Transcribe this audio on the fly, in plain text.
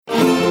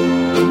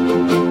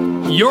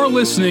You're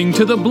listening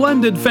to the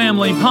Blended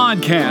Family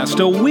Podcast,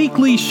 a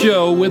weekly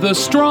show with a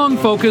strong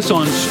focus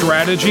on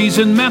strategies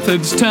and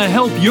methods to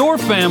help your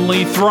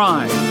family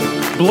thrive.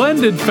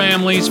 Blended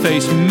families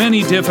face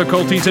many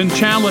difficulties and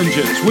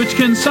challenges, which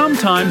can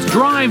sometimes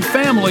drive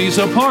families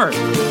apart.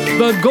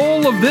 The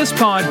goal of this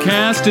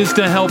podcast is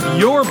to help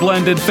your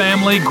blended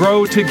family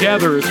grow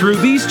together through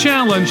these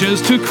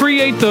challenges to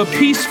create the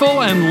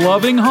peaceful and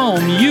loving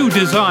home you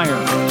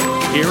desire.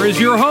 Here is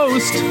your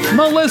host,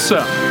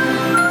 Melissa.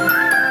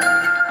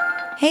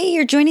 Hey,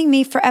 you're joining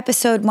me for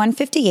episode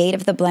 158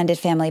 of the Blended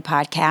Family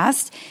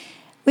Podcast.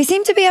 We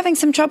seem to be having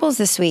some troubles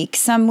this week.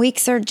 Some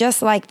weeks are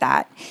just like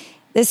that.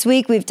 This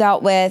week, we've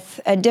dealt with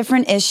a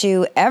different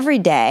issue every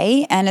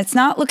day, and it's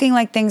not looking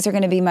like things are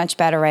going to be much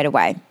better right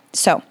away.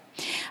 So,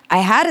 I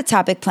had a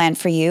topic planned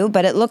for you,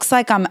 but it looks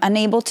like I'm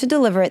unable to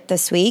deliver it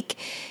this week.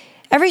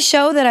 Every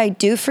show that I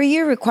do for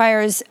you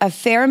requires a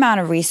fair amount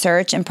of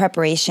research and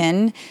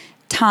preparation,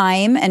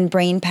 time and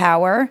brain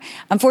power.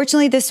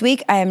 Unfortunately, this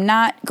week, I am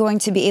not going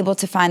to be able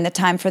to find the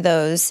time for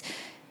those,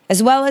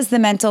 as well as the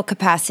mental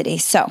capacity.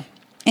 So,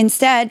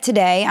 instead,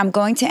 today, I'm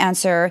going to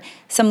answer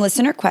some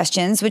listener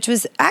questions, which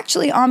was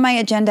actually on my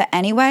agenda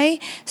anyway,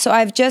 so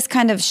I've just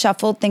kind of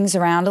shuffled things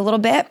around a little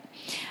bit.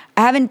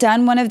 I haven't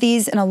done one of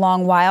these in a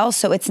long while,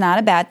 so it's not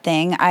a bad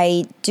thing.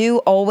 I do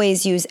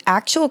always use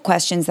actual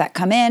questions that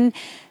come in.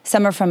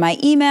 Some are from my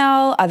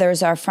email,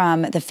 others are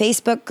from the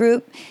Facebook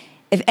group.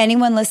 If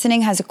anyone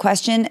listening has a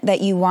question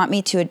that you want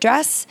me to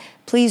address,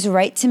 please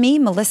write to me,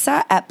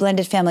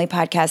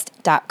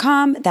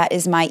 melissa@blendedfamilypodcast.com. That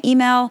is my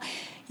email.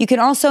 You can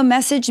also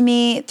message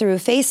me through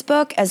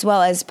Facebook as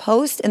well as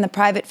post in the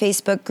private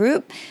Facebook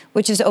group,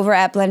 which is over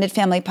at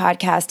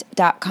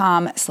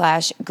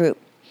blendedfamilypodcast.com/group.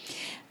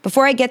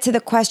 Before I get to the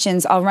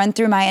questions, I'll run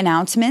through my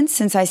announcements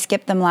since I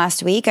skipped them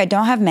last week. I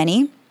don't have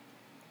many.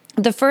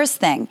 The first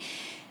thing,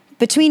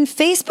 between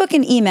Facebook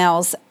and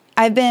emails,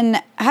 I've been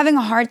having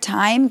a hard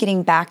time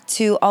getting back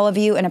to all of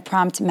you in a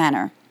prompt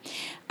manner.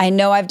 I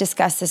know I've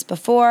discussed this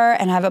before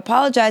and I've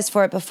apologized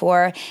for it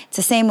before. It's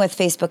the same with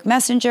Facebook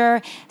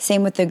Messenger,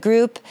 same with the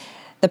group.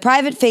 The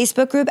private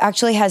Facebook group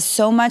actually has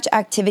so much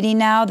activity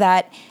now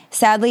that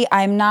sadly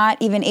I'm not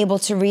even able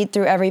to read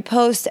through every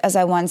post as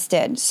I once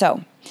did.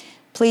 So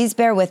please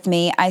bear with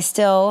me. I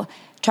still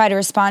try to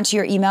respond to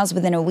your emails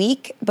within a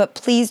week, but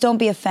please don't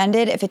be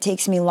offended if it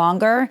takes me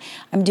longer.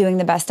 I'm doing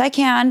the best I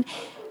can.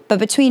 But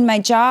between my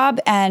job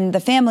and the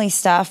family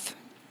stuff,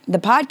 the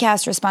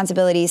podcast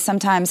responsibilities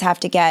sometimes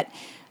have to get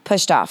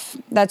pushed off.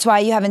 That's why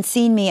you haven't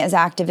seen me as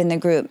active in the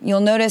group.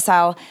 You'll notice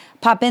I'll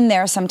pop in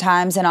there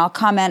sometimes and I'll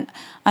comment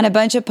on a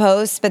bunch of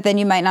posts, but then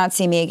you might not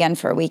see me again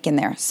for a week in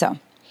there. So,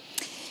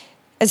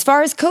 as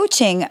far as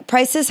coaching,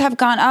 prices have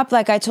gone up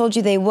like I told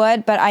you they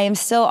would, but I am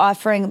still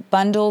offering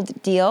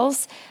bundled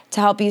deals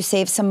to help you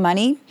save some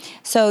money.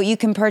 So you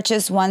can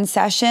purchase one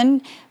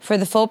session for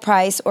the full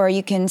price, or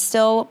you can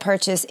still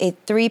purchase a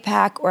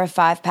 3-pack or a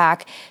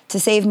 5-pack to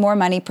save more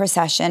money per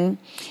session.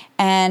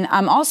 And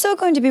I'm also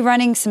going to be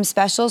running some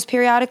specials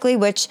periodically,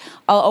 which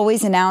I'll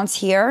always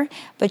announce here,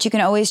 but you can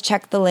always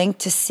check the link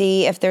to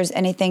see if there's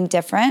anything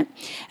different.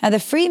 Now, the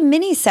free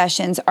mini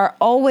sessions are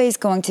always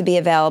going to be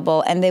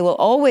available, and they will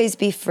always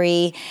be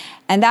free.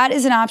 And that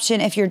is an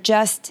option if you're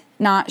just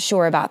not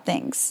sure about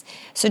things.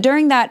 So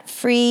during that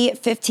free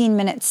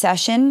 15-minute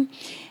session,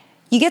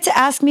 you get to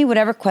ask me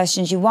whatever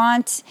questions you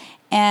want,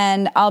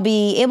 and I'll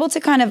be able to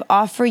kind of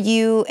offer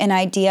you an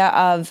idea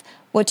of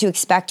what to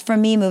expect from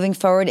me moving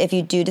forward if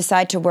you do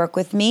decide to work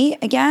with me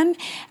again.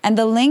 And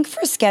the link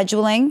for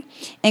scheduling,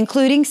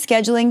 including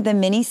scheduling the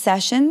mini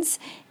sessions,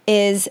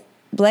 is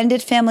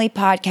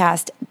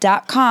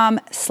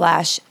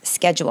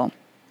blendedfamilypodcast.com/schedule.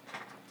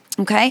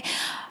 Okay,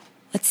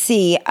 let's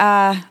see.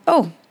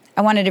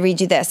 I wanted to read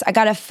you this. I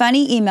got a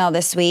funny email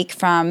this week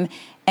from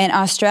an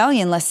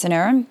Australian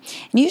listener. And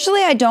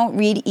usually I don't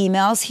read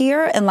emails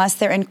here unless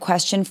they're in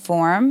question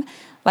form,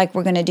 like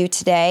we're going to do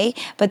today.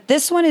 But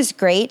this one is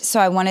great, so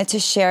I wanted to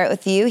share it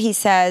with you. He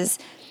says,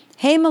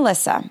 "Hey,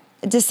 Melissa,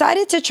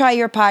 decided to try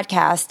your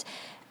podcast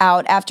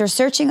out after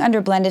searching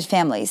under blended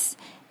families.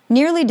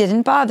 Nearly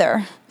didn't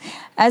bother.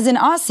 As an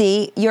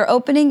Aussie, your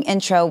opening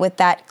intro with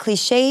that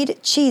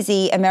cliched,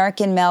 cheesy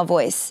American male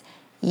voice.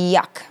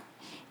 Yuck."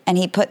 And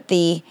he put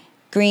the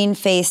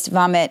green-faced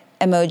vomit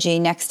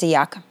emoji next to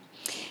yuck.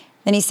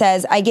 Then he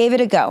says, "I gave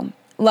it a go.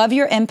 Love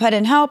your input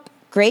and help.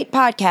 Great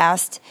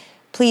podcast.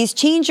 Please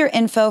change your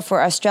info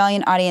for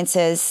Australian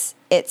audiences.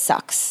 It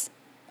sucks.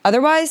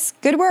 Otherwise,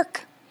 good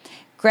work.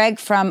 Greg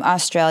from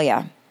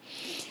Australia."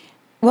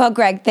 Well,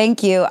 Greg,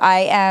 thank you. I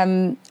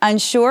am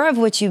unsure of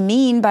what you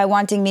mean by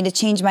wanting me to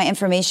change my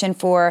information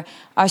for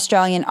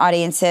Australian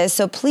audiences,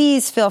 so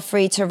please feel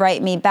free to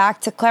write me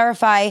back to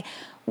clarify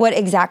what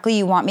exactly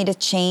you want me to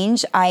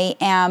change. I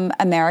am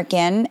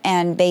American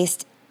and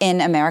based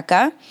in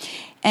America.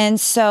 And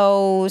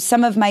so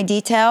some of my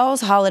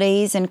details,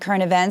 holidays, and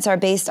current events are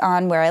based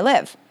on where I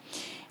live.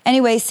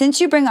 Anyway,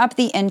 since you bring up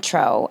the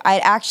intro,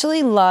 I'd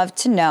actually love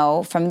to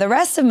know from the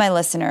rest of my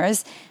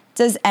listeners,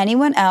 does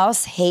anyone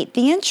else hate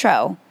the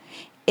intro?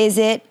 Is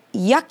it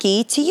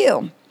yucky to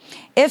you?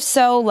 If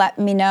so, let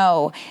me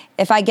know.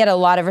 If I get a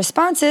lot of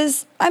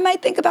responses, I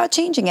might think about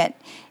changing it.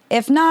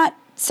 If not,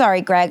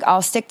 sorry, Greg,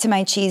 I'll stick to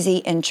my cheesy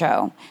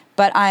intro.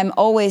 But I'm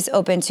always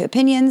open to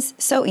opinions,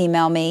 so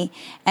email me.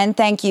 And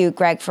thank you,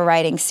 Greg, for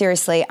writing.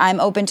 Seriously, I'm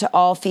open to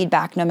all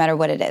feedback, no matter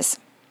what it is.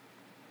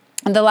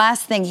 And the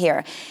last thing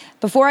here,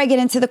 before I get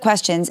into the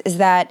questions, is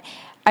that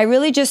I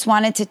really just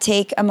wanted to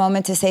take a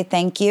moment to say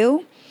thank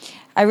you.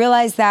 I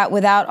realize that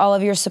without all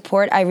of your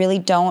support, I really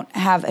don't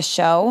have a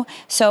show.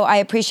 So I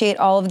appreciate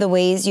all of the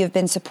ways you've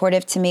been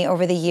supportive to me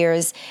over the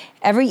years.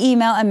 Every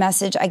email and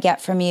message I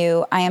get from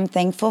you, I am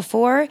thankful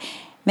for.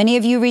 Many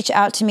of you reach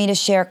out to me to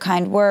share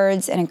kind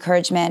words and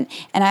encouragement,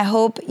 and I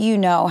hope you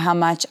know how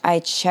much I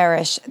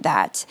cherish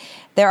that.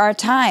 There are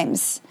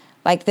times,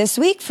 like this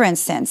week, for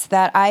instance,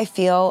 that I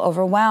feel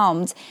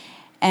overwhelmed,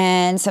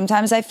 and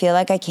sometimes I feel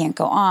like I can't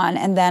go on,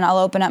 and then I'll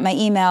open up my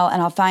email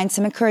and I'll find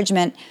some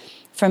encouragement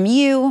from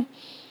you.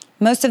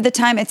 Most of the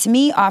time, it's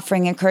me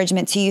offering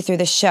encouragement to you through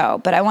the show,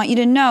 but I want you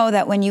to know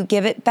that when you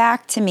give it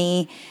back to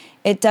me,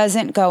 it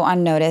doesn't go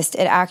unnoticed.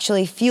 It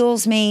actually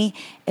fuels me,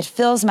 it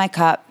fills my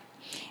cup,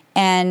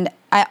 and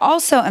I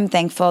also am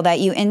thankful that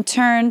you, in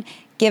turn,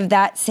 give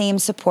that same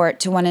support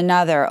to one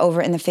another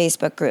over in the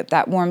Facebook group.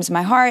 That warms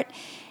my heart,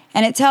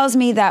 and it tells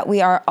me that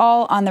we are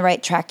all on the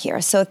right track here.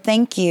 So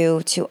thank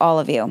you to all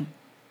of you.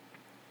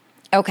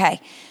 Okay,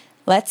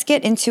 let's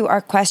get into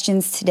our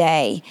questions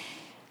today.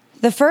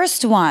 The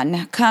first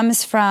one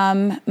comes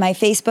from my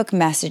Facebook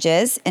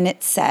messages, and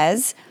it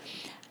says,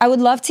 I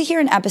would love to hear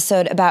an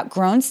episode about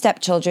grown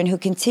stepchildren who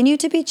continue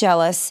to be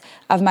jealous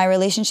of my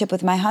relationship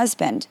with my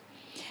husband.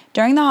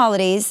 During the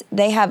holidays,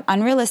 they have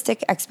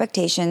unrealistic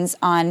expectations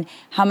on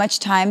how much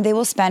time they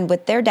will spend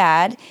with their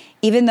dad,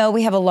 even though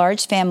we have a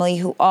large family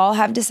who all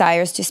have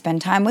desires to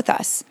spend time with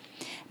us.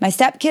 My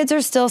stepkids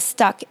are still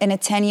stuck in a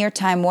 10-year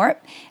time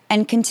warp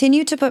and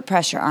continue to put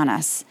pressure on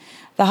us.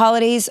 The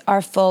holidays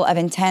are full of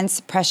intense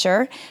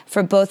pressure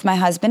for both my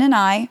husband and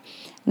I,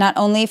 not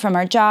only from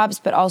our jobs,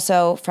 but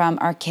also from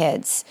our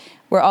kids.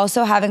 We're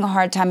also having a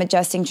hard time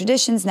adjusting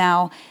traditions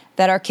now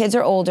that our kids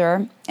are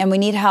older, and we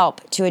need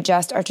help to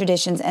adjust our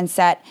traditions and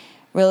set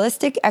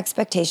realistic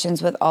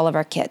expectations with all of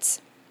our kids.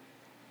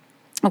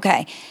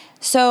 Okay,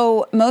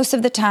 so most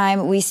of the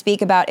time we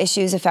speak about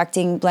issues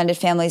affecting blended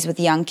families with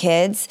young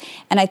kids,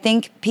 and I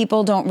think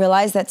people don't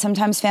realize that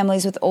sometimes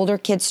families with older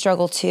kids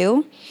struggle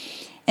too.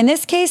 In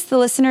this case, the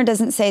listener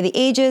doesn't say the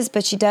ages,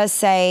 but she does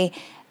say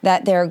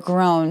that they're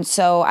grown.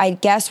 So I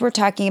guess we're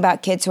talking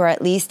about kids who are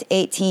at least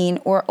 18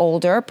 or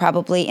older,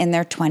 probably in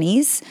their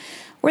 20s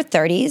or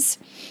 30s.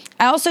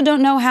 I also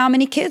don't know how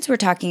many kids we're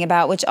talking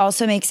about, which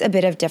also makes a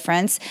bit of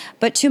difference.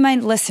 But to my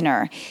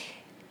listener,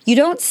 you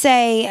don't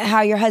say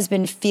how your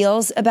husband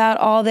feels about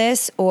all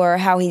this or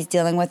how he's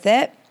dealing with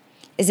it.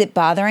 Is it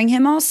bothering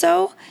him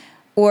also?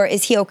 Or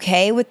is he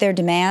okay with their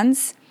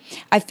demands?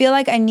 I feel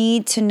like I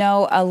need to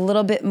know a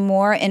little bit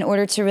more in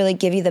order to really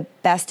give you the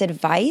best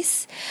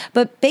advice.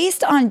 But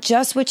based on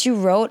just what you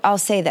wrote, I'll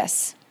say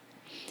this.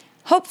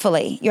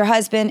 Hopefully, your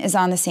husband is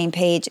on the same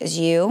page as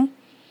you.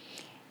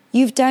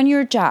 You've done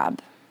your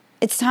job.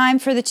 It's time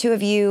for the two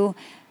of you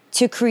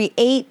to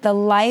create the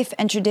life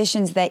and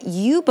traditions that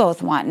you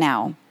both want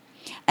now.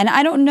 And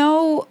I don't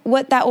know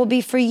what that will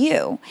be for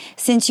you.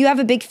 Since you have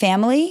a big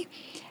family,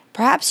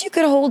 perhaps you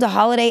could hold a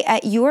holiday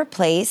at your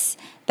place.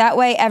 That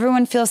way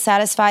everyone feels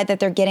satisfied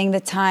that they're getting the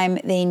time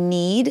they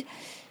need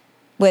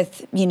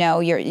with,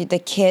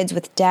 the kids,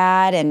 with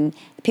dad and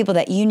the people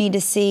that you need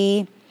to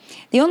see.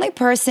 The only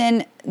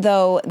person,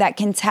 though, that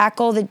can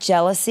tackle the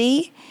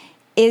jealousy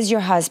is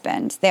your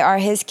husband. They are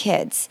his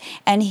kids.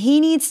 And he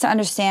needs to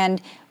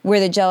understand where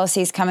the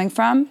jealousy is coming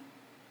from,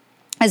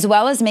 as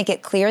well as make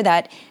it clear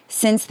that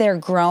since they're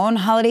grown,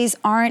 holidays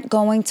aren't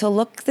going to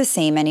look the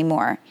same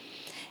anymore.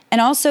 And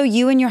also,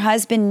 you and your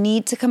husband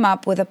need to come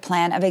up with a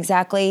plan of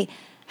exactly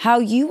how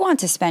you want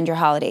to spend your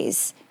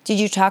holidays. Did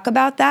you talk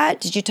about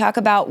that? Did you talk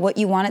about what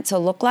you want it to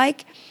look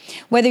like?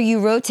 Whether you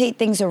rotate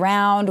things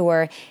around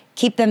or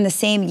keep them the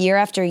same year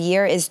after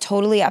year is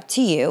totally up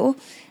to you,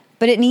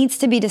 but it needs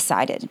to be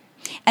decided.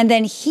 And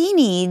then he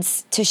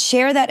needs to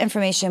share that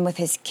information with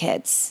his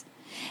kids.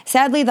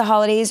 Sadly, the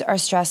holidays are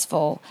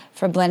stressful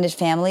for blended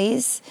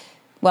families.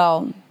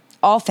 Well,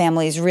 all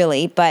families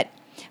really, but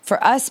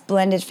for us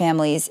blended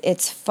families,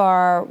 it's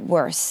far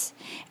worse.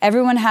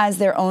 Everyone has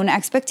their own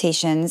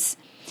expectations.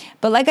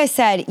 But like I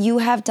said, you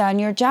have done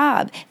your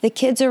job. The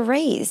kids are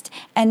raised.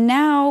 And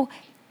now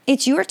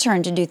it's your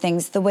turn to do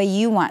things the way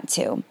you want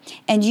to.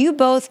 And you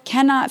both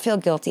cannot feel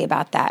guilty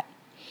about that.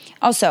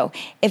 Also,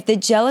 if the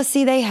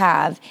jealousy they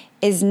have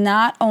is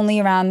not only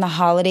around the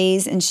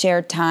holidays and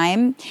shared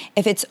time,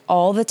 if it's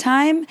all the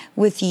time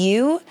with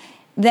you,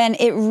 then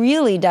it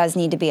really does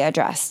need to be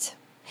addressed.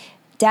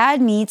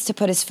 Dad needs to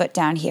put his foot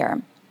down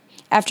here.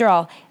 After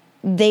all,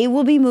 they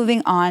will be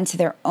moving on to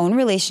their own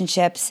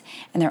relationships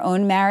and their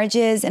own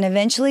marriages, and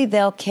eventually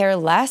they'll care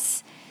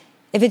less.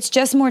 If it's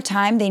just more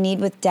time they need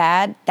with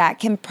dad, that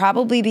can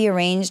probably be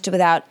arranged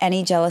without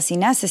any jealousy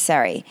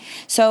necessary.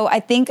 So I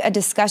think a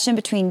discussion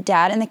between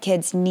dad and the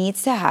kids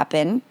needs to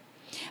happen.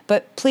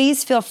 But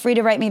please feel free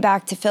to write me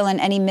back to fill in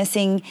any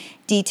missing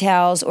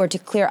details or to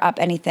clear up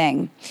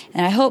anything.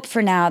 And I hope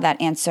for now that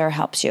answer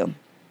helps you.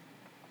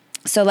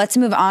 So let's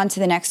move on to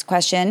the next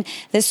question.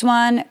 This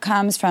one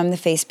comes from the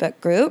Facebook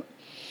group,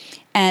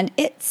 and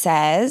it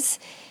says,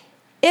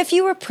 if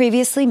you were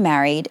previously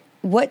married,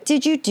 what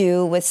did you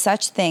do with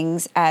such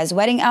things as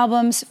wedding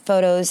albums,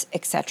 photos,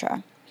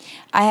 etc.?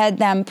 I had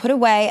them put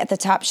away at the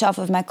top shelf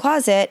of my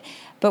closet,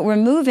 but we're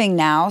moving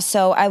now,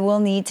 so I will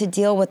need to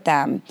deal with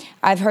them.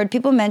 I've heard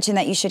people mention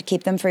that you should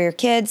keep them for your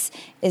kids.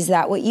 Is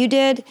that what you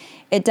did?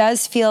 It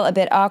does feel a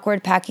bit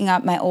awkward packing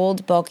up my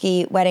old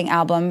bulky wedding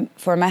album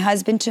for my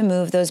husband to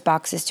move those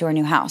boxes to our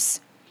new house.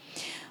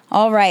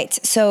 All right,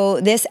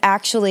 so this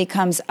actually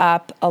comes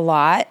up a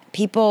lot.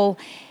 People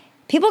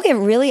get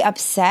really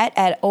upset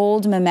at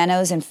old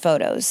mementos and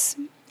photos.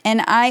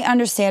 And I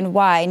understand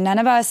why. None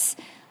of us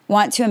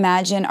want to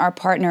imagine our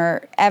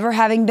partner ever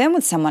having been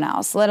with someone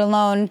else, let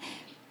alone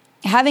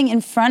having in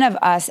front of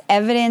us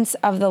evidence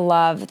of the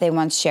love they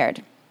once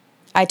shared.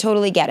 I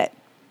totally get it.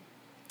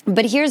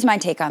 But here's my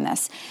take on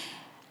this.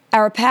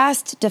 Our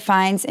past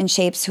defines and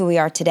shapes who we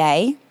are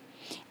today,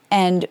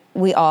 and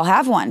we all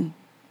have one.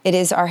 It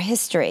is our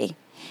history.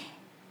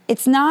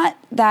 It's not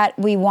that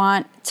we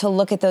want to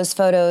look at those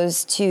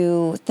photos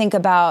to think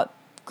about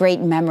great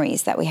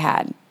memories that we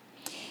had.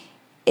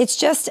 It's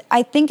just,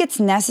 I think it's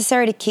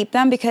necessary to keep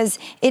them because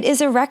it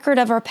is a record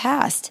of our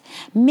past.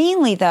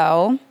 Mainly,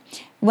 though,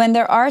 when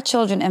there are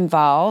children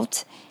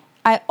involved,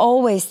 I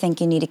always think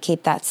you need to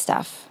keep that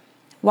stuff.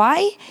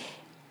 Why?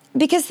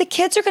 Because the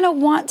kids are going to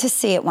want to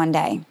see it one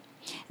day.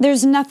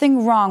 There's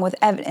nothing wrong with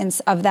evidence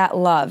of that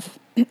love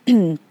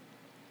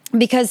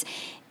because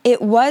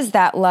it was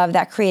that love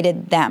that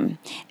created them.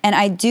 And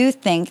I do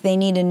think they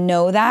need to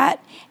know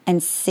that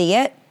and see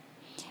it,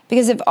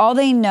 because if all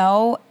they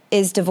know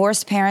is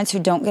divorced parents who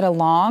don't get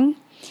along,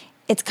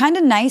 it's kind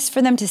of nice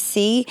for them to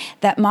see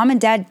that mom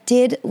and dad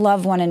did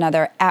love one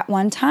another at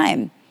one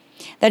time.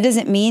 That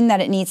doesn't mean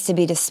that it needs to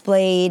be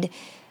displayed,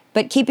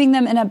 but keeping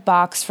them in a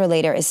box for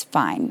later is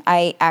fine.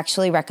 I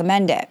actually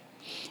recommend it.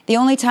 The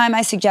only time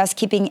I suggest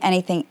keeping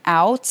anything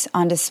out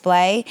on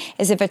display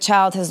is if a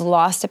child has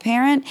lost a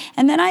parent,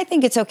 and then I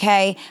think it's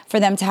okay for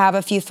them to have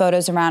a few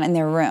photos around in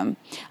their room.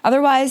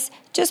 Otherwise,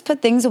 just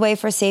put things away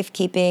for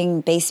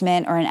safekeeping,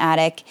 basement, or an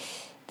attic.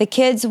 The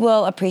kids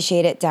will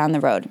appreciate it down the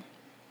road.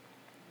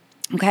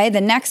 Okay,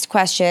 the next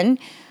question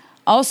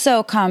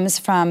also comes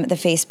from the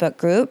Facebook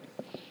group,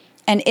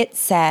 and it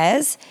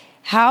says,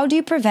 how do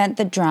you prevent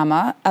the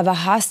drama of a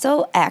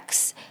hostile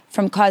ex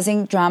from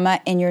causing drama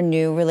in your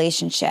new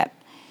relationship?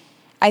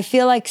 I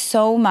feel like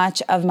so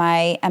much of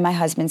my and my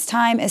husband's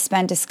time is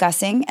spent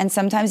discussing and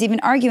sometimes even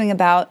arguing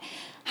about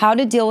how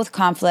to deal with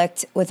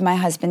conflict with my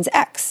husband's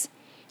ex.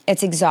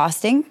 It's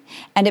exhausting,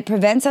 and it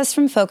prevents us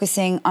from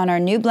focusing on our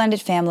new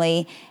blended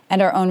family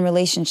and our own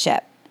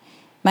relationship.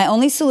 My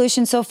only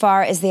solution so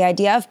far is the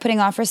idea of putting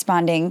off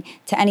responding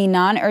to any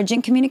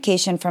non-urgent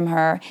communication from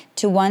her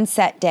to one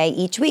set day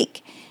each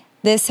week.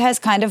 This has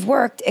kind of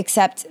worked,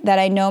 except that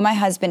I know my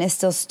husband is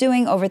still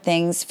stewing over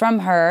things from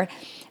her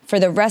for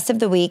the rest of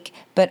the week,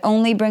 but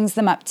only brings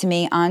them up to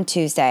me on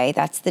Tuesday.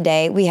 That's the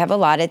day we have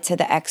allotted to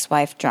the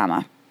ex-wife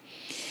drama.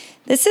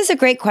 This is a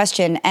great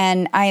question,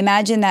 and I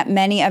imagine that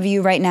many of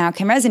you right now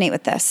can resonate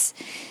with this.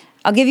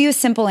 I'll give you a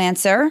simple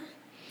answer.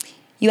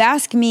 You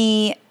ask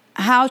me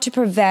how to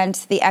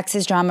prevent the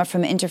ex's drama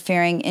from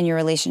interfering in your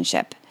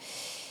relationship.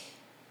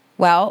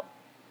 Well,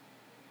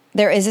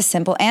 there is a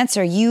simple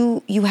answer.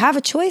 You have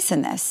a choice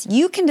in this.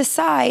 You can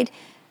decide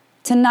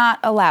to not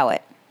allow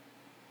it.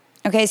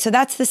 Okay, so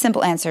that's the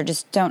simple answer.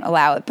 Just don't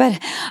allow it.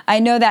 But I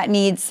know that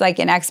needs like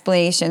an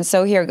explanation,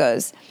 so here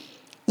goes.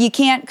 You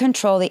can't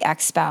control the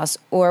ex-spouse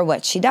or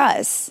what she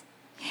does.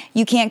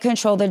 You can't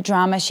control the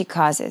drama she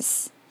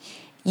causes.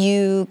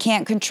 You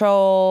can't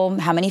control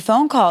how many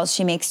phone calls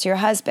she makes to your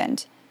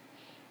husband.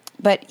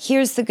 But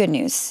here's the good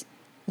news.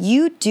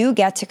 You do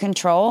get to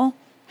control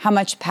how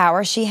much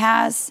power she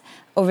has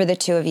over the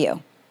two of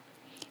you.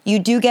 You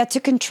do get to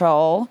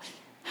control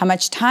how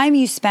much time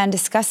you spend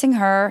discussing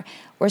her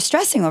or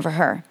stressing over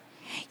her.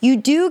 You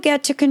do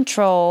get to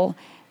control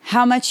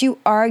how much you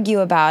argue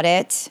about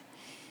it,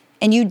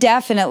 and you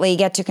definitely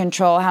get to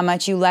control how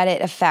much you let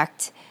it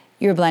affect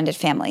your blended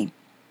family.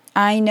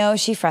 I know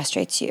she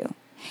frustrates you.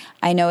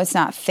 I know it's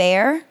not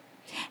fair,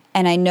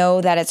 and I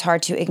know that it's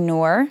hard to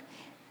ignore,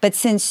 but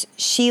since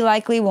she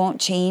likely won't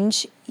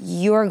change,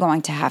 you're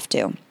going to have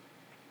to.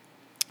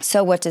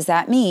 So what does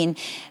that mean?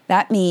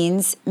 That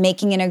means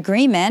making an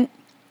agreement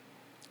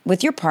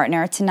with your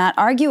partner to not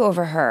argue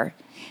over her.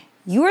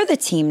 You're the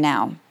team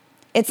now.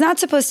 It's not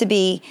supposed to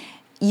be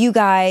you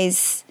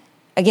guys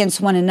against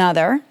one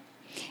another,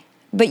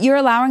 but you're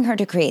allowing her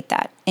to create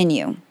that in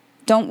you.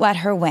 Don't let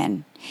her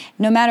win.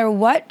 No matter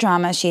what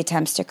drama she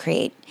attempts to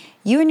create,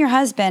 you and your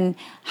husband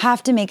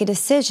have to make a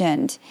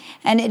decision,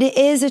 and it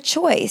is a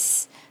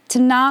choice to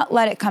not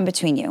let it come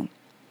between you.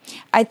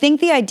 I think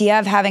the idea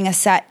of having a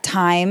set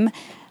time,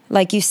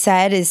 like you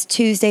said, is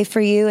Tuesday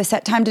for you, a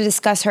set time to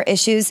discuss her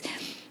issues,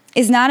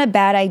 is not a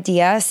bad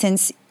idea,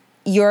 since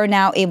you're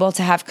now able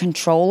to have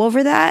control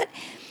over that.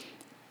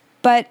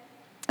 But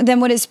then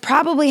what is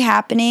probably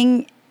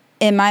happening,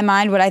 in my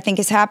mind, what I think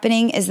is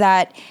happening is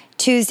that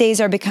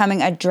Tuesdays are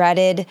becoming a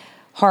dreaded,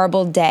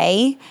 horrible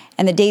day,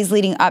 and the days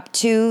leading up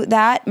to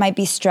that might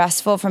be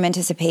stressful from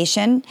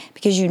anticipation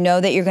because you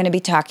know that you're going to be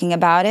talking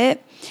about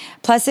it.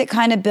 Plus, it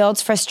kind of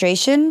builds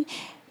frustration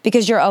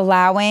because you're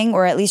allowing,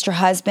 or at least your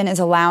husband is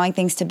allowing,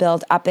 things to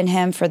build up in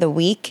him for the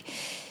week.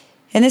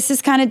 And this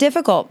is kind of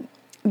difficult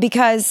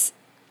because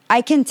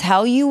I can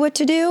tell you what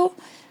to do,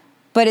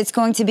 but it's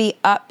going to be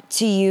up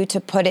to you to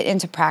put it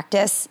into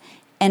practice.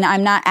 And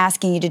I'm not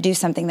asking you to do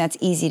something that's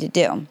easy to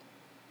do.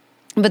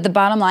 But the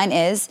bottom line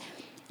is,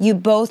 you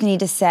both need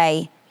to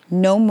say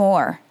no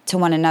more to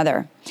one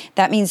another.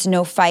 That means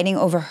no fighting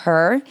over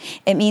her.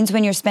 It means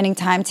when you're spending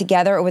time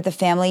together or with the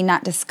family,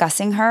 not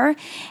discussing her.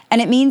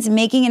 And it means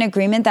making an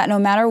agreement that no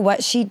matter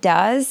what she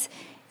does,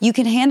 you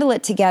can handle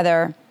it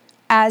together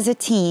as a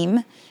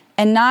team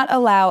and not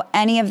allow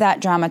any of that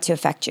drama to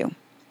affect you.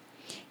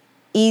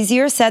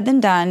 Easier said than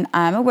done,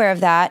 I'm aware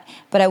of that,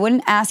 but I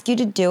wouldn't ask you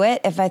to do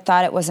it if I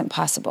thought it wasn't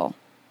possible.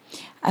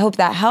 I hope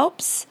that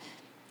helps.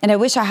 And I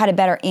wish I had a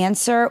better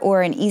answer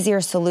or an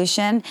easier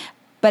solution.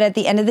 But at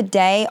the end of the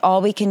day,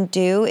 all we can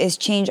do is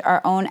change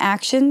our own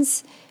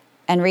actions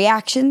and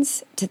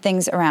reactions to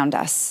things around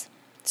us.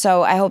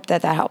 So I hope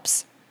that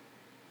helps.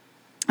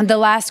 And the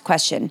last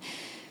question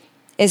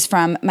is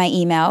from my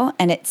email,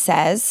 and it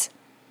says,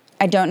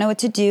 I don't know what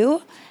to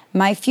do.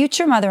 My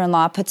future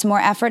mother-in-law puts more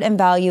effort and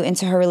value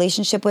into her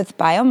relationship with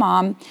bio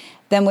mom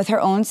than with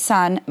her own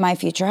son, my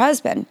future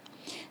husband.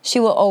 She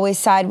will always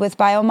side with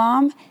bio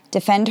mom,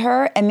 defend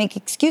her, and make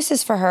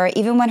excuses for her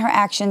even when her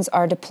actions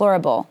are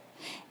deplorable.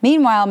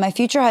 Meanwhile, my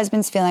future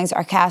husband's feelings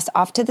are cast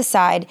off to the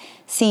side,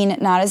 seen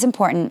not as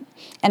important,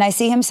 and I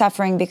see him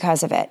suffering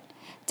because of it.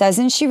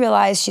 Doesn't she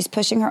realize she's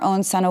pushing her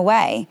own son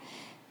away?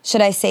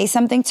 Should I say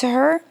something to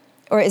her,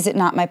 or is it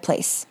not my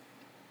place?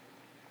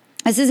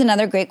 This is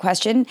another great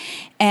question,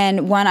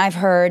 and one I've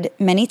heard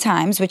many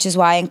times, which is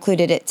why I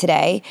included it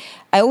today.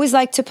 I always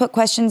like to put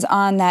questions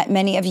on that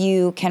many of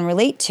you can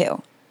relate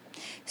to.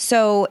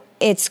 So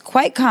it's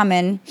quite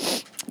common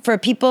for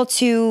people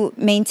to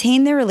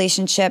maintain their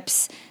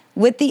relationships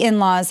with the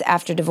in-laws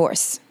after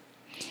divorce.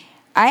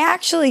 I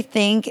actually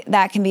think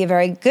that can be a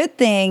very good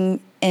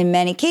thing in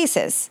many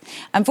cases.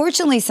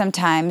 Unfortunately,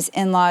 sometimes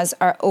in-laws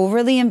are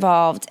overly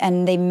involved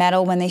and they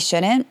meddle when they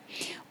shouldn't,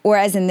 or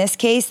as in this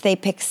case, they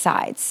pick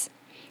sides.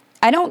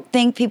 I don't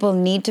think people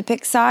need to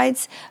pick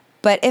sides,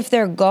 but if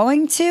they're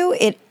going to,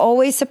 it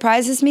always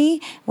surprises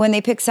me when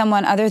they pick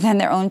someone other than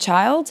their own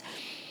child.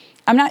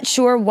 I'm not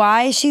sure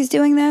why she's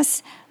doing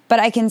this, but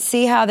I can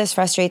see how this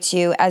frustrates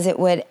you as it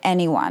would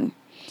anyone.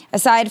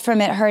 Aside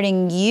from it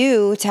hurting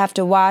you to have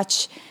to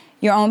watch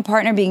your own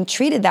partner being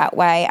treated that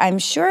way, I'm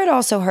sure it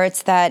also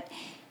hurts that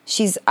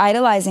she's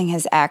idolizing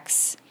his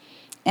ex,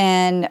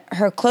 and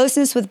her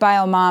closeness with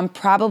bio mom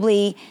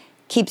probably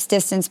keeps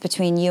distance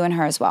between you and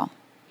her as well.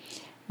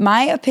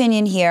 My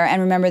opinion here,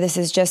 and remember this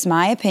is just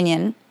my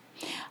opinion,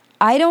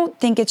 I don't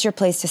think it's your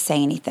place to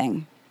say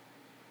anything.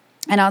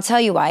 And I'll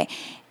tell you why.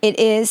 It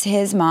is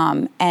his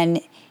mom, and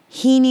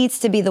he needs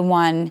to be the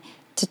one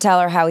to tell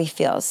her how he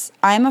feels.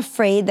 I'm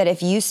afraid that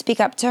if you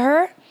speak up to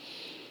her,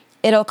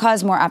 it'll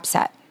cause more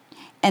upset.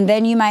 And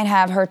then you might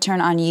have her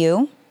turn on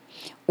you,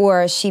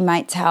 or she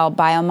might tell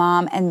bio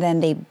mom, and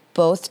then they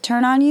both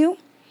turn on you.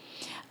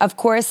 Of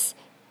course,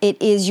 it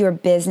is your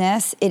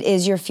business. It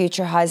is your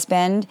future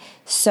husband.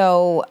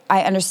 So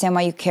I understand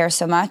why you care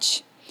so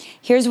much.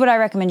 Here's what I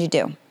recommend you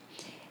do.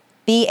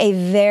 Be a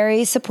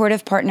very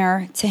supportive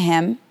partner to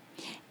him.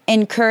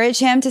 Encourage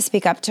him to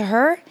speak up to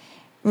her.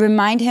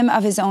 Remind him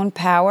of his own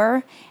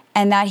power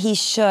and that he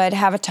should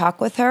have a talk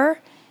with her.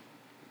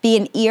 Be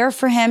an ear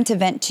for him to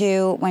vent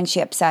to when she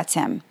upsets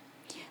him.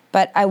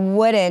 But I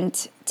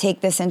wouldn't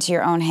take this into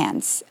your own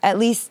hands, at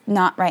least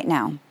not right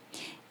now.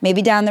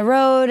 Maybe down the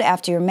road,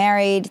 after you're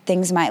married,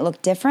 things might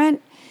look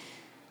different.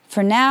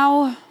 For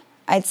now,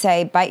 I'd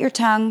say bite your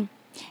tongue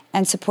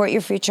and support your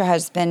future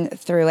husband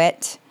through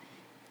it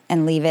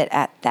and leave it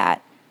at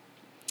that.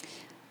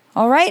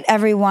 All right,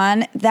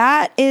 everyone,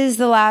 that is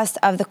the last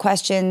of the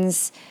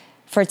questions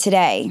for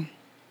today.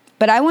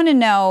 But I want to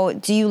know,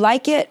 do you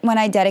like it when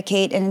I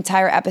dedicate an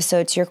entire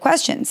episode to your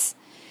questions?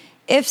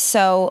 If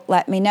so,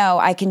 let me know.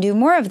 I can do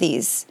more of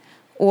these.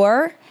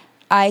 Or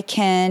I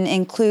can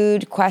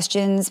include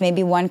questions,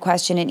 maybe one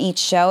question in each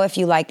show if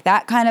you like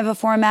that kind of a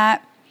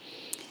format.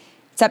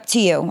 It's up to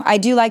you. I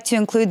do like to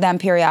include them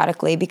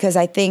periodically because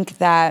I think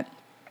that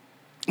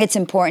it's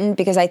important,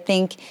 because I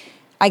think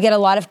I get a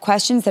lot of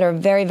questions that are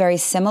very, very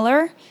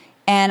similar.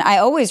 And I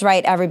always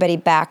write everybody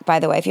back, by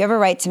the way. If you ever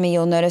write to me,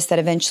 you'll notice that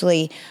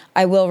eventually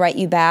I will write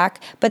you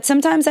back. But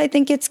sometimes I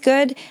think it's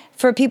good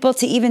for people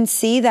to even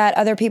see that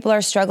other people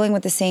are struggling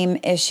with the same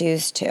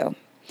issues too.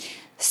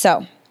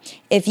 So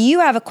if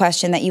you have a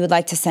question that you would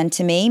like to send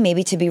to me,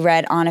 maybe to be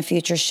read on a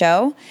future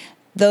show,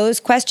 those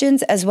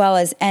questions, as well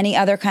as any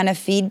other kind of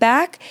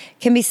feedback,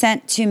 can be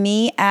sent to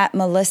me at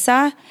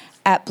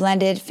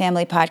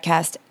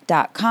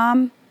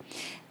melissa@blendedfamilypodcast.com.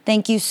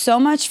 Thank you so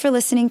much for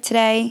listening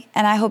today,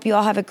 and I hope you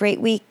all have a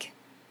great week.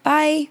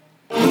 Bye.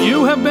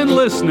 You have been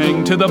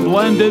listening to the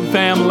Blended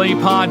Family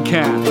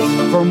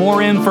Podcast. For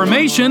more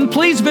information,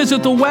 please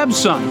visit the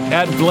website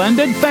at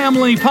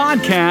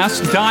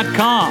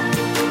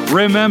blendedfamilypodcast.com.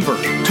 Remember,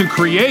 to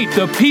create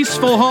the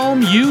peaceful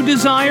home you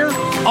desire,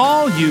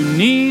 all you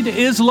need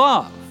is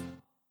love.